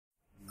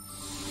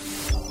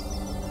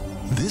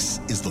This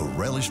is the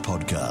Relish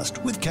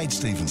Podcast with Kate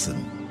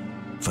Stevenson.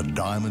 For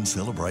Diamond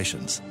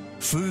Celebrations,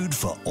 food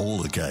for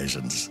all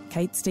occasions.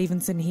 Kate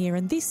Stevenson here,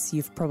 and this,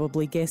 you've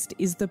probably guessed,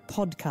 is the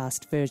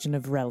podcast version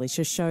of Relish,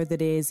 a show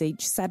that airs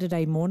each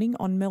Saturday morning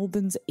on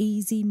Melbourne's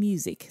Easy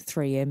Music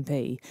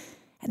 3MP.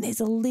 And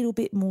there's a little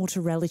bit more to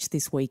Relish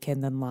this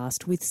weekend than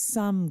last, with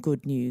some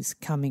good news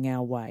coming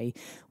our way.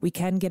 We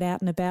can get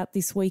out and about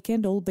this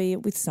weekend,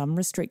 albeit with some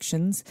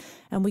restrictions,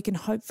 and we can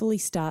hopefully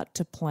start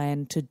to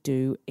plan to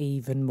do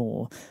even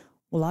more.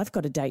 Well, I've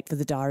got a date for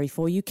the diary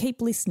for you.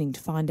 Keep listening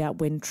to find out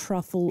when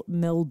Truffle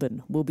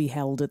Melbourne will be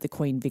held at the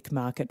Queen Vic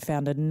Market.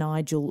 Founder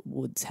Nigel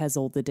Woods has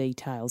all the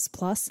details.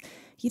 Plus,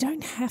 you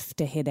don't have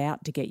to head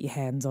out to get your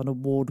hands on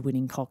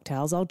award-winning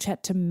cocktails. I'll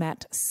chat to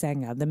Matt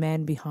Sanger, the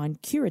man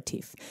behind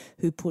Curative,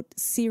 who put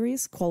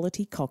serious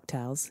quality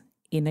cocktails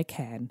in a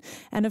can.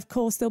 And of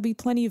course, there'll be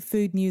plenty of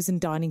food news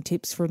and dining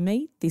tips from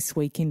me this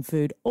week in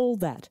food. All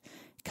that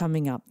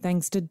coming up,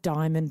 thanks to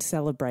Diamond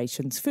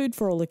Celebrations, food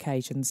for all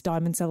occasions,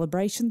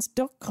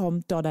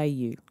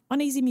 diamondcelebrations.com.au,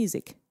 on Easy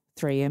Music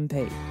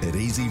 3MP. At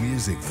Easy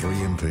Music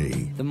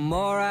 3MP, The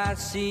more I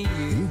see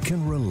you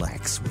can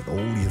relax with all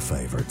your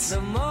favourites. the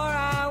more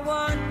I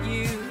want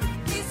you.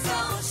 He's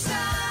so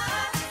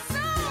shy, so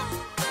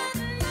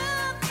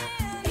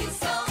good-looking. He's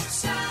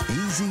so shy.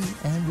 Easy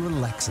and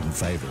relaxing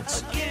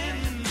favourites. Again,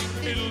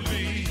 it'll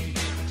be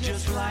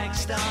just like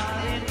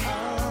starting over.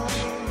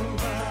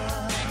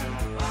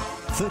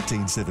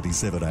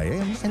 1377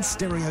 AM and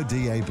Stereo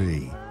DAB.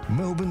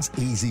 Melbourne's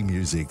Easy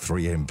Music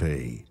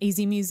 3MP.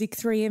 Easy Music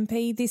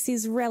 3MP, this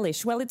is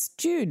Relish. Well, it's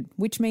June,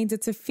 which means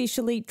it's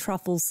officially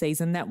truffle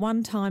season. That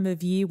one time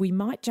of year we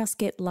might just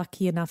get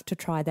lucky enough to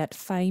try that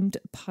famed,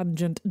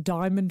 pungent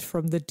diamond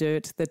from the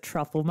dirt, the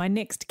truffle. My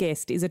next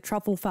guest is a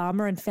truffle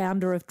farmer and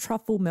founder of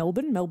Truffle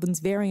Melbourne, Melbourne's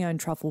very own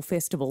truffle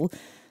festival.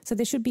 So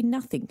there should be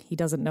nothing he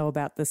doesn't know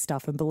about this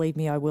stuff, and believe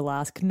me, I will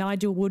ask.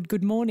 Nigel Wood,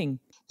 good morning.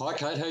 Hi,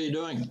 Kate. How are you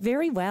doing?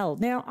 Very well.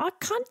 Now, I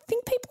can't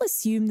think people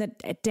assume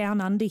that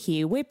down under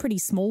here, we're pretty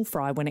small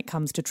fry when it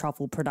comes to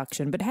truffle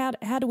production, but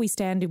how do we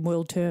stand in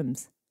world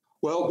terms?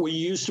 Well, we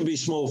used to be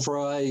small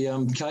fry,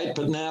 Kate,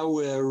 but now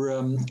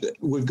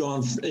we've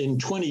gone in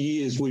 20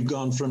 years. We've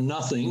gone from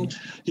nothing,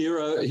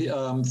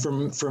 from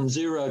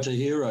zero to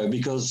hero,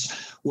 because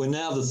we're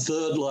now the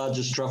third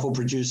largest truffle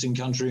producing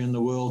country in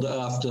the world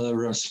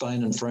after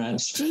Spain and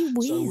France. Gee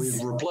whiz. So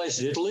we've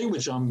replaced Italy,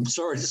 which I'm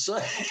sorry to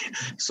say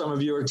some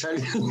of your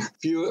Italian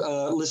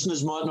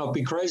listeners might not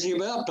be crazy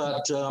about,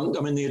 but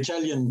the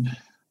Italian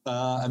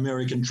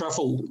American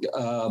truffle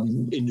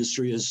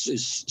industry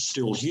is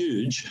still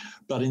huge,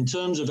 but in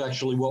terms of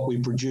actually what we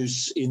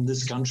produce in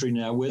this country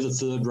now, we're the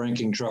third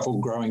ranking truffle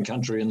growing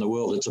country in the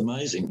world. It's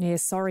amazing. Yeah,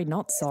 sorry,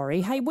 not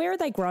sorry. Hey, where are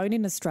they grown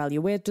in Australia?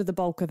 Where do the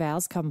bulk of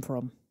ours come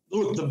from?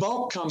 Look, the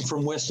bulk come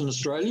from Western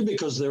Australia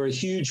because there are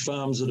huge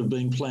farms that have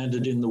been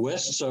planted in the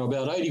West. So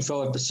about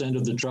 85%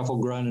 of the truffle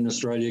grown in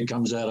Australia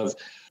comes out of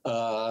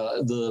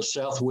the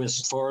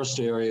southwest forest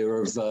area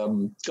of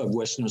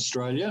Western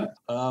Australia.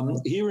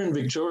 Here in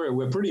Victoria,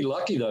 we're pretty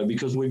lucky, though,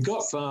 because we've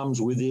got farms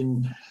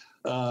within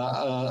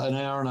an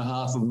hour and a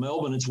half of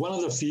Melbourne. It's one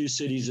of the few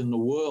cities in the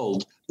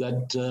world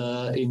that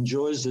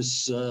enjoys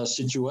this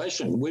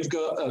situation. We've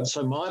got,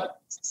 so my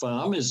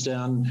farm is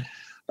down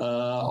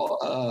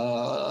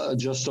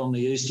just on the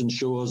eastern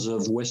shores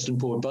of Western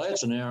Port Bay.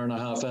 It's an hour and a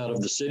half out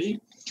of the city.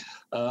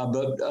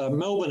 But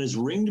Melbourne is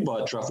ringed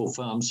by truffle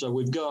farms. So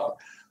we've got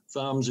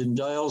farms in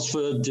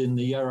Daylesford, in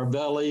the Yarra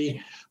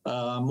Valley,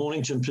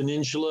 Mornington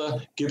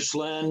Peninsula,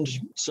 Gippsland.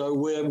 So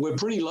we're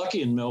pretty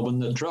lucky in Melbourne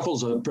that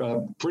truffles are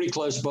pretty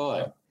close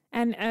by.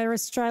 And are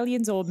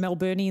Australians, or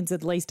Melburnians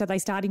at least, are they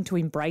starting to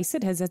embrace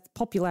it? Has its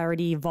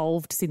popularity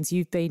evolved since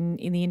you've been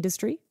in the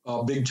industry?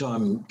 Oh, big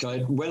time,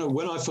 Kate.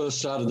 When I first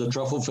started the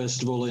Truffle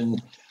Festival in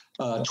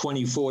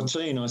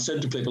 2014, I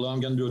said to people,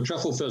 I'm going to do a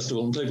truffle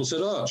festival, and people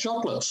said,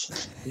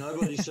 chocolates.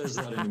 Nobody says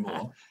that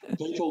anymore.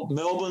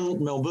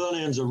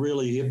 Melburnians are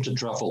really hip to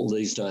truffle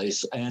these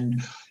days.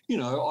 And,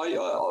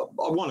 I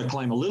want to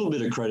claim a little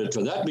bit of credit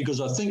for that,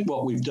 because I think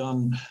what we've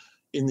done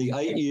in the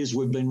 8 years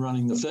we've been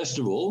running the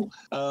festival,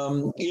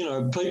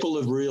 people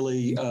have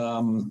really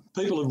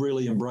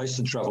embraced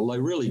the truffle. They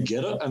really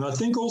get it. And I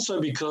think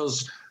also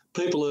because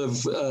people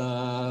have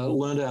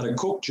learned how to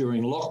cook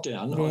during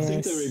lockdown, yes. I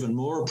think they're even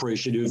more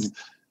appreciative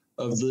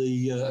of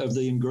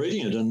the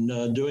ingredient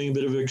and doing a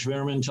bit of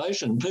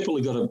experimentation. People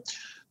have got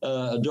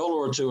a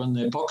dollar or two in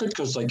their pocket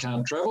because they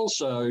can't travel.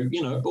 So,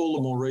 all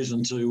the more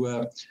reason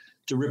to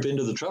rip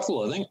into the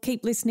truffle, I think.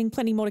 Keep listening.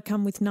 Plenty more to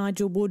come with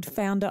Nigel Wood,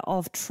 founder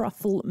of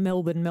Truffle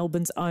Melbourne,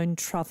 Melbourne's own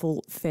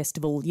truffle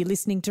festival. You're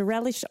listening to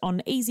Relish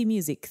on Easy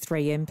Music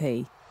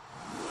 3MP.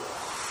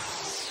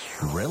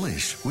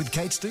 Relish with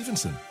Kate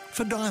Stevenson.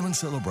 For Diamond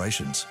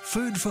Celebrations,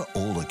 food for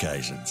all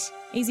occasions.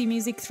 Easy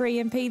Music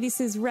 3MP, this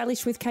is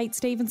Relish with Kate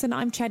Stevenson.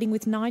 I'm chatting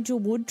with Nigel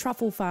Wood,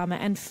 truffle farmer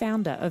and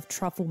founder of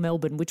Truffle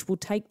Melbourne, which will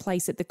take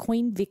place at the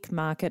Queen Vic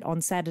Market on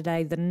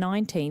Saturday the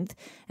 19th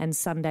and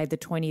Sunday the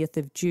 20th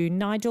of June.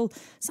 Nigel,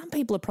 some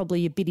people are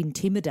probably a bit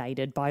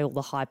intimidated by all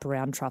the hype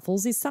around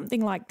truffles. Is something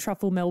like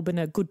Truffle Melbourne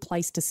a good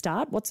place to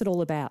start? What's it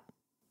all about?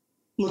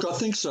 Look, I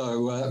think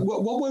so.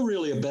 What we're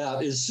really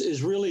about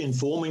is really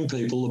informing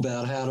people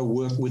about how to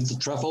work with the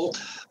truffle,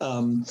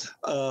 and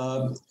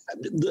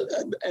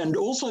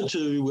also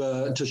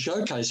to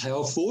showcase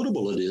how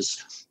affordable it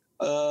is.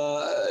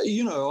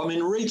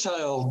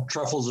 Retail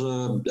truffles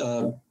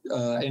are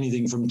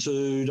anything from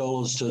 $2 to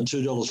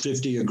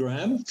 $2.50 a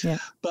gram. Yeah.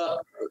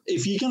 But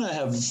if you're going to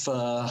have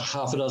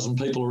half a dozen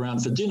people around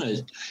for dinner,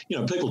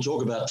 people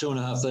talk about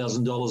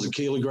 $2,500 a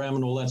kilogram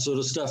and all that sort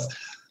of stuff.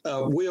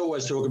 We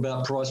always talk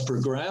about price per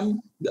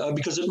gram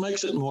because it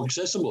makes it more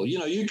accessible.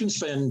 You can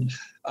spend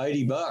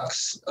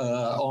 $80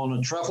 on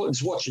a truffle.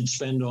 It's what you'd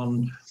spend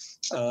on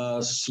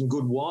some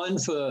good wine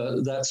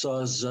for that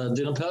size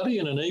dinner party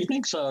in an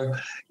evening. So,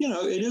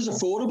 it is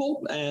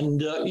affordable.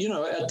 And,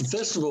 at the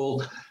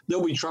festival,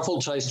 there'll be truffle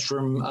taste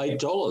from $8.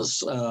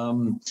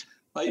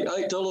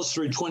 $8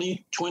 through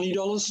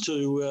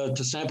 $20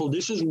 to sample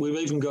dishes. We've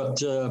even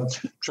got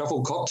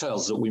truffle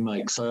cocktails that we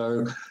make.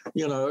 So,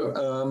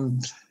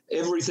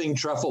 everything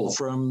truffle,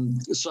 from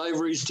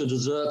savouries to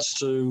desserts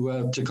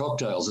to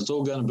cocktails. It's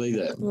all going to be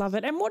there. Love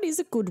it. And what is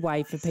a good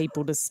way for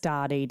people to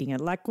start eating it?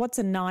 Like, what's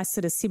a nice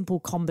sort of simple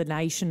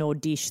combination or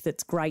dish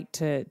that's great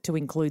to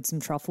include some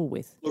truffle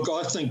with? Look,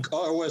 I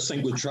always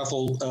think with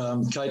truffle,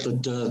 Kate,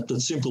 that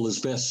simple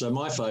is best. So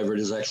my favourite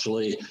is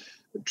actually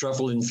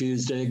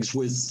truffle-infused eggs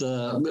with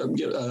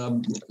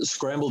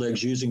scrambled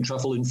eggs using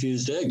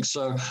truffle-infused eggs.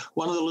 So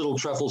one of the little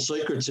truffle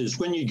secrets is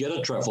when you get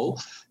a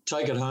truffle,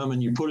 take it home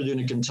and you put it in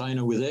a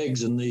container with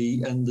eggs, and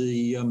the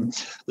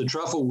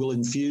truffle will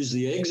infuse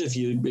the eggs if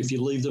you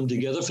leave them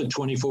together for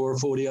 24 or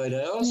 48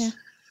 hours. Yeah.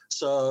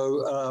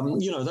 So,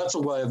 that's a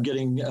way of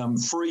getting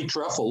free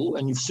truffle,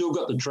 and you've still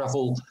got the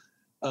truffle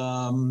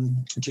to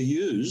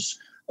use,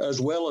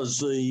 as well as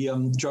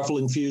the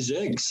truffle-infused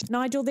eggs.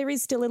 Nigel, there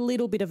is still a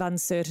little bit of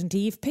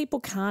uncertainty. If people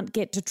can't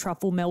get to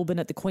Truffle Melbourne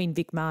at the Queen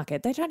Vic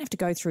Market, they don't have to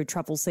go through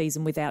truffle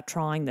season without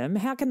trying them.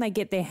 How can they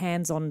get their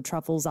hands on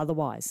truffles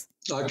otherwise?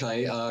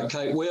 Okay,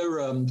 Kate,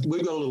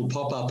 we've got a little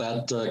pop-up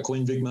at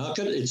Queen Vic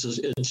Market.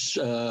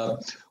 The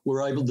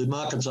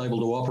market's able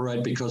to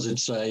operate because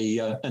it's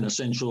an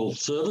essential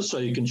service, so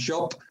you can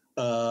shop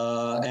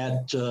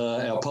at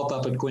our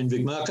pop-up at Queen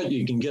Vic Market.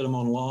 You can get them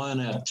online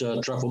at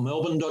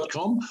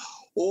trufflemelbourne.com.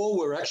 Or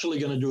we're actually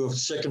going to do a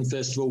second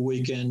festival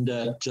weekend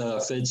at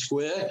Fed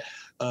Square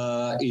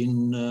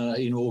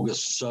in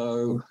August.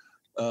 So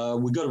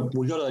we've got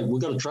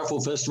a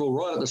truffle festival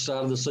right at the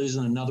start of the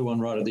season, another one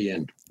right at the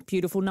end.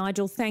 Beautiful,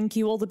 Nigel. Thank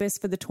you. All the best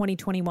for the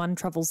 2021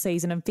 truffle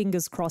season, and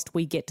fingers crossed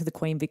we get to the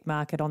Queen Vic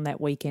Market on that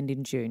weekend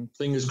in June.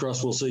 Fingers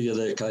crossed we'll see you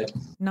there, Kate.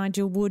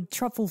 Nigel Wood,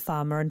 truffle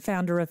farmer and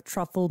founder of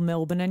Truffle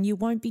Melbourne, and you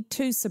won't be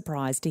too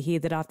surprised to hear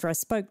that after I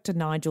spoke to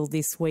Nigel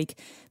this week,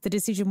 the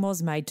decision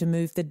was made to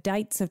move the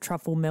dates of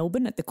Truffle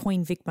Melbourne at the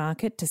Queen Vic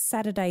Market to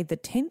Saturday the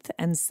 10th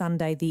and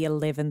Sunday the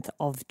 11th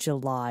of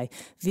July.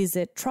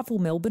 Visit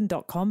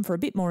trufflemelbourne.com for a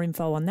bit more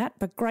info on that,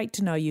 but great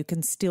to know you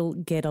can still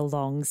get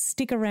along.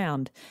 Stick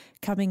around.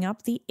 Coming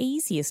up, the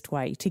easiest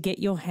way to get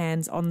your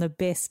hands on the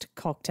best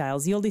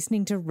cocktails. You're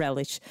listening to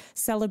Relish,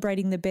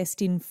 celebrating the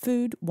best in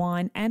food,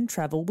 wine and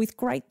travel with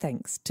great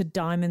thanks to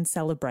Diamond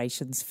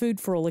Celebrations, food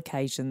for all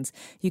occasions.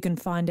 You can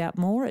find out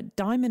more at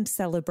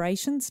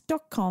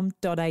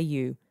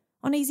diamondcelebrations.com.au.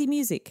 On Easy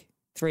Music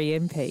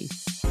 3MP.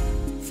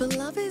 For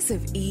lovers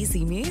of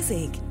easy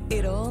music,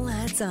 it all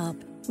adds up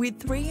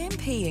with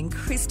 3MP and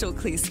crystal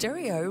clear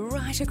stereo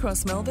right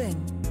across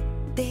Melbourne.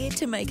 There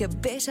to make a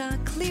better,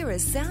 clearer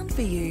sound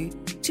for you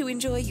to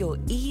enjoy your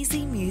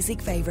easy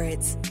music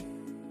favourites.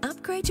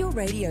 Upgrade your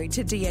radio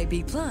to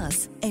DAB+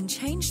 and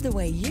change the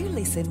way you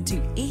listen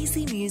to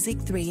Easy Music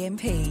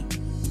 3MP.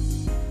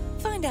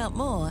 Find out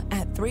more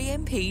at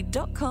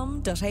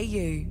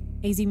 3mp.com.au.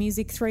 Easy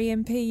Music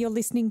 3MP, you're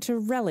listening to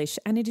Relish,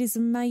 and it is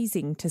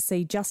amazing to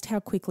see just how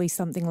quickly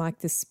something like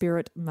the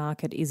Spirit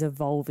Market is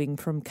evolving,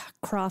 from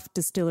craft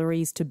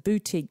distilleries to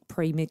boutique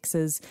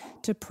premixes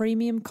to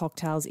premium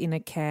cocktails in a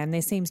can.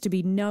 There seems to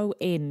be no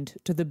end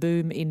to the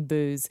boom in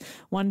booze.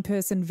 One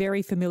person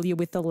very familiar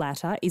with the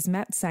latter is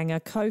Matt Sanger,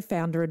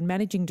 co-founder and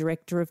managing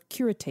director of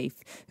Curatif,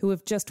 who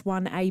have just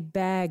won a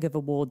bag of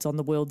awards on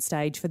the world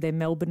stage for their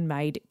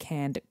Melbourne-made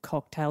canned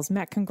cocktails.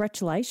 Matt,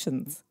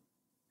 congratulations.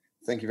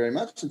 Thank you very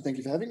much, and thank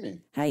you for having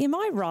me. Hey, am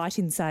I right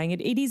in saying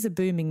it is a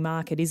booming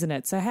market, isn't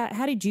it? So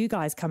how did you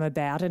guys come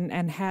about,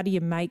 and how do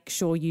you make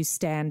sure you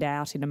stand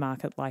out in a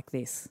market like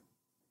this?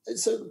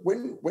 So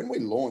when we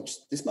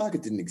launched, this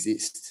market didn't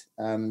exist.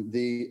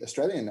 The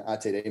Australian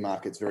RTD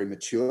market's very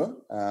mature.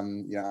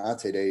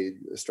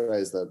 RTD, Australia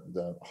is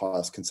the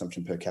highest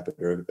consumption per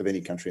capita of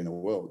any country in the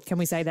world. Can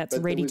we say that's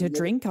ready to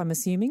drink, I'm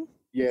assuming?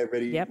 Yeah,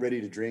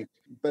 ready to drink.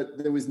 But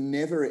there was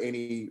never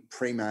any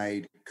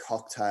pre-made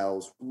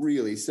cocktails,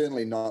 really.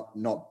 Certainly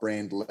not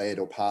brand-led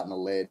or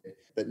partner-led.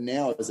 But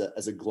now,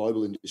 as a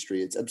global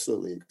industry, it's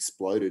absolutely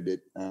exploded.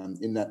 It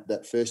in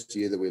that first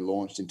year that we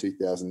launched in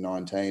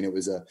 2019, it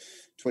was a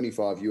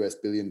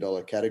 $25 billion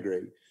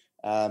category.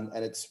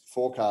 And it's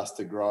forecast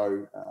to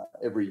grow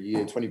every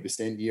year,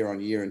 20% year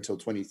on year until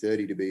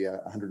 2030 to be a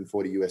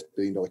 $140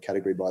 billion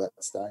category by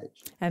that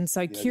stage. And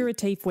so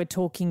Curatif, we're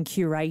talking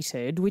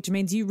curated, which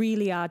means you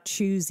really are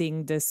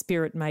choosing the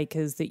spirit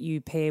makers that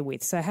you pair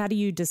with. So how do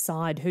you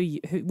decide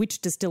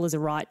which distillers are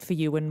right for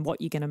you and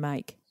what you're going to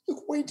make?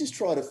 Look, we just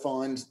try to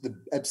find the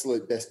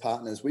absolute best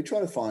partners. We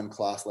try to find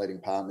class-leading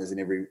partners in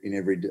every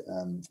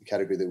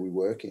category that we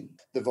work in.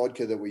 The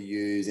vodka that we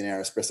use in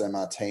our espresso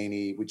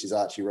martini, which is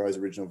Archie Rose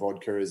Original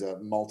Vodka, is a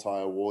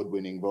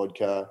multi-award-winning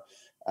vodka.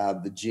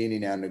 The gin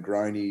in our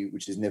Negroni,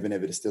 which is Never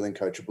Never Distilling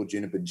Co. Triple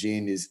Juniper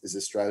Gin, is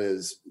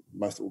Australia's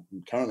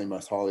currently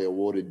most highly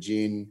awarded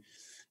gin.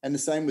 And the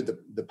same with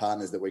the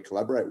partners that we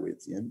collaborate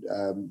with.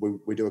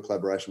 We do a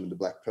collaboration with the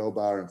Black Pearl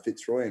Bar in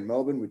Fitzroy in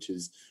Melbourne, which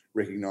is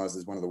recognised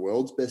as one of the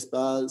world's best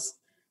bars,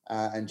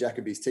 and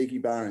Jacoby's Tiki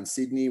Bar in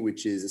Sydney,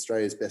 which is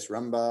Australia's best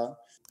rum bar.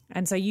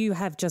 And so you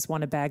have just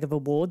won a bag of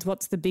awards.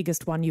 What's the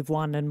biggest one you've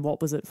won and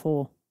what was it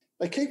for?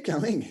 They keep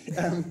coming.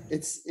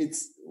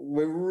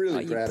 We're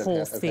really proud of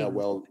how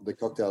well the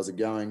cocktails are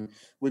going.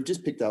 We've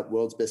just picked up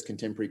World's Best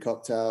Contemporary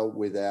Cocktail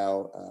with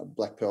our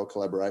Black Pearl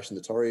collaboration,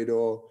 the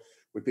Toreador.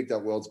 We picked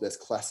up World's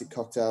Best Classic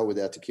Cocktail with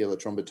our Tequila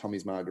Tromba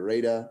Tommy's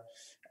Margarita.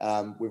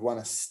 We've won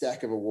a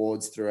stack of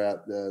awards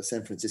throughout the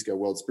San Francisco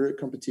World Spirit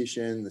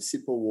Competition, the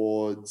SIP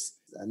Awards,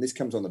 and this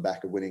comes on the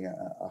back of winning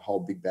a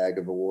whole big bag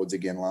of awards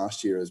again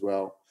last year as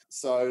well.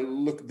 So,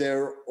 look,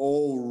 they're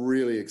all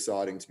really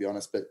exciting, to be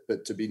honest,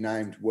 but to be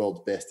named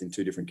world's best in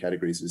two different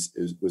categories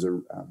was a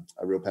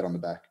real pat on the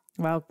back.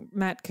 Well,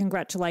 Matt,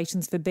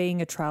 congratulations for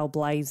being a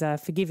trailblazer,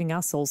 for giving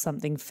us all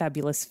something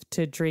fabulous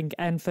to drink,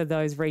 and for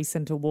those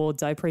recent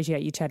awards. I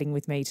appreciate you chatting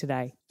with me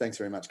today. Thanks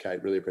very much,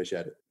 Kate. Really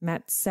appreciate it.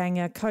 Matt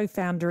Sanger,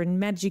 co-founder and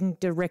managing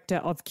director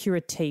of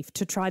Curatif.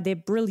 To try their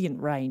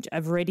brilliant range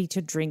of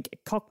ready-to-drink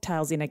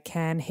cocktails in a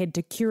can, head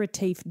to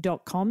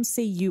curatif.com,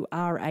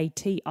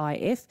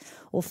 Curatif,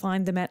 or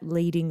find them at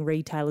leading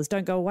retailers.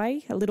 Don't go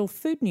away. A little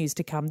food news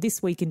to come.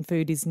 This Week in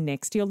Food is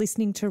next. You're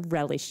listening to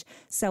Relish,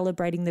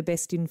 celebrating the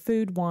best in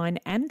food, wine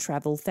and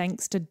travel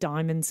thanks to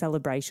Diamond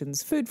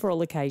Celebrations. Food for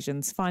all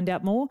occasions. Find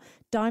out more,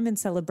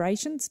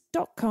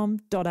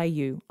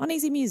 diamondcelebrations.com.au. On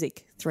Easy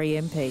Music,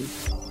 3MP.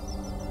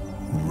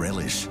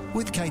 Relish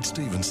with Kate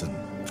Stevenson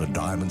for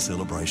Diamond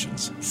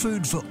Celebrations.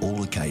 Food for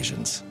all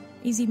occasions.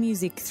 Easy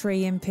Music,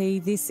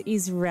 3MP. This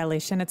is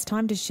Relish, and it's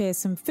time to share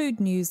some food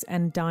news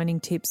and dining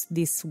tips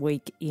this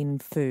week in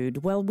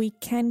food. Well, we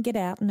can get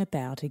out and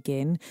about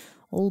again,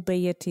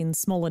 albeit in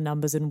smaller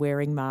numbers and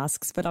wearing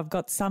masks, but I've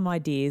got some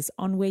ideas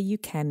on where you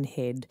can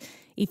head.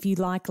 If you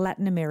like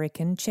Latin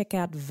American, check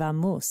out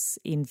Vamos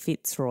in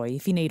Fitzroy.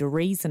 If you need a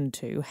reason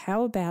to,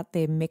 how about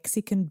their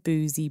Mexican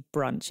boozy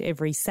brunch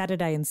every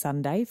Saturday and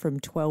Sunday from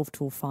 12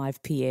 till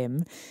 5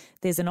 p.m.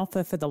 There's an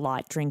offer for the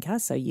light drinker,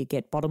 so you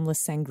get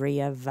bottomless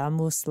sangria,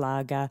 Vamos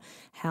lager,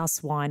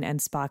 house wine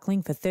and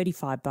sparkling for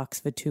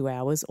 $35 for 2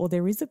 hours, or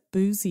there is a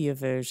boozier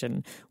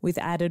version with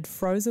added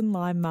frozen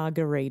lime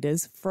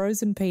margaritas,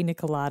 frozen pina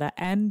colada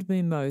and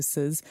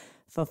mimosas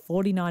for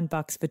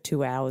 $49 for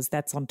 2 hours.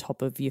 That's on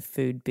top of your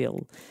food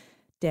bill.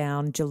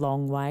 Down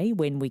Geelong Way,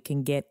 when we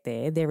can get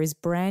there is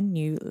brand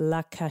new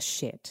La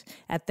Cachette.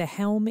 At the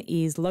helm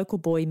is local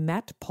boy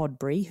Matt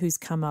Podbury, who's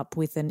come up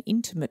with an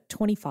intimate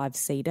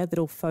 25-seater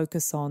that'll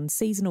focus on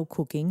seasonal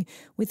cooking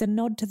with a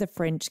nod to the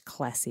French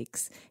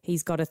classics.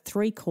 He's got a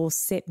 3-course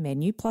set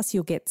menu, plus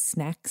you'll get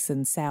snacks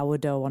and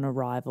sourdough on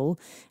arrival,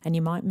 and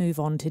you might move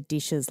on to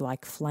dishes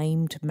like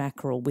flamed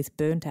mackerel with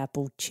burnt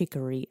apple,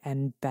 chicory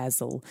and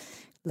basil.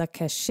 La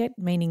Cachette,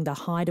 meaning the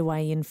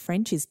hideaway in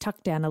French, is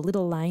tucked down a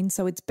little lane,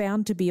 so it's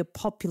bound to be a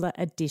popular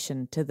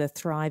addition to the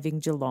thriving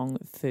Geelong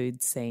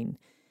food scene.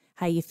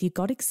 Hey, if you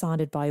got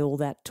excited by all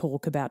that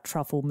talk about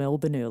Truffle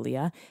Melbourne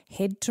earlier,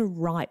 head to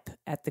Ripe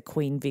at the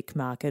Queen Vic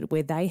Market,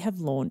 where they have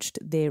launched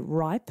their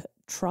Ripe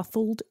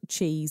Truffled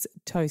Cheese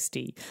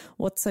Toasty.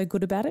 What's so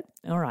good about it?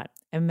 All right,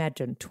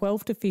 imagine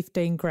 12 to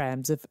 15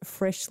 grams of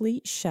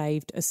freshly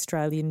shaved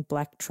Australian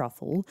black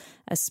truffle,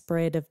 a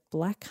spread of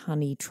black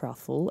honey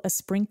truffle, a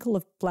sprinkle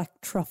of black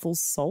truffle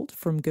salt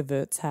from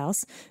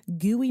Gewurzhaus,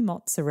 gooey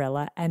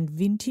mozzarella and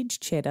vintage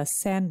cheddar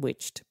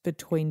sandwiched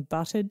between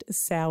buttered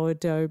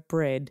sourdough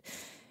bread.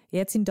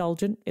 Yeah, it's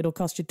indulgent. It'll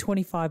cost you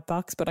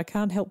 $25, but I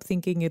can't help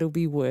thinking it'll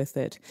be worth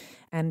it.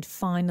 And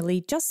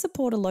finally, just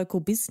support a local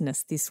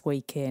business this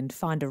weekend.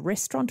 Find a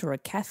restaurant or a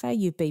cafe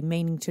you've been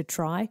meaning to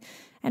try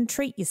and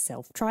treat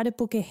yourself. Try to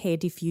book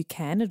ahead if you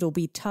can. It'll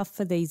be tough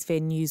for these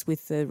venues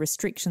with the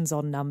restrictions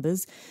on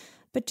numbers,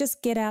 but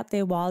just get out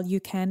there while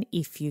you can,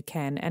 if you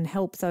can, and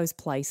help those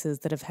places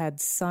that have had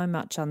so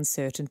much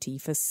uncertainty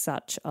for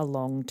such a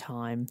long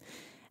time.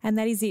 And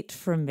that is it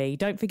from me.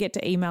 Don't forget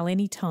to email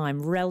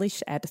anytime,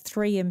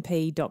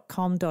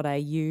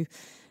 relish@3mp.com.au.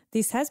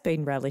 This has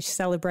been Relish,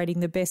 celebrating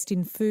the best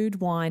in food,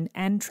 wine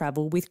and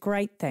travel with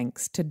great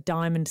thanks to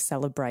Diamond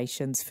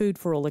Celebrations, food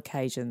for all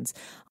occasions.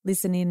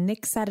 Listen in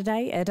next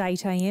Saturday at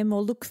 8 a.m.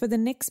 or look for the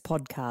next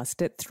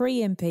podcast at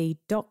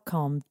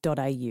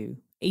 3mp.com.au.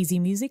 Easy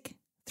Music,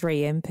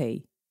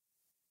 3MP.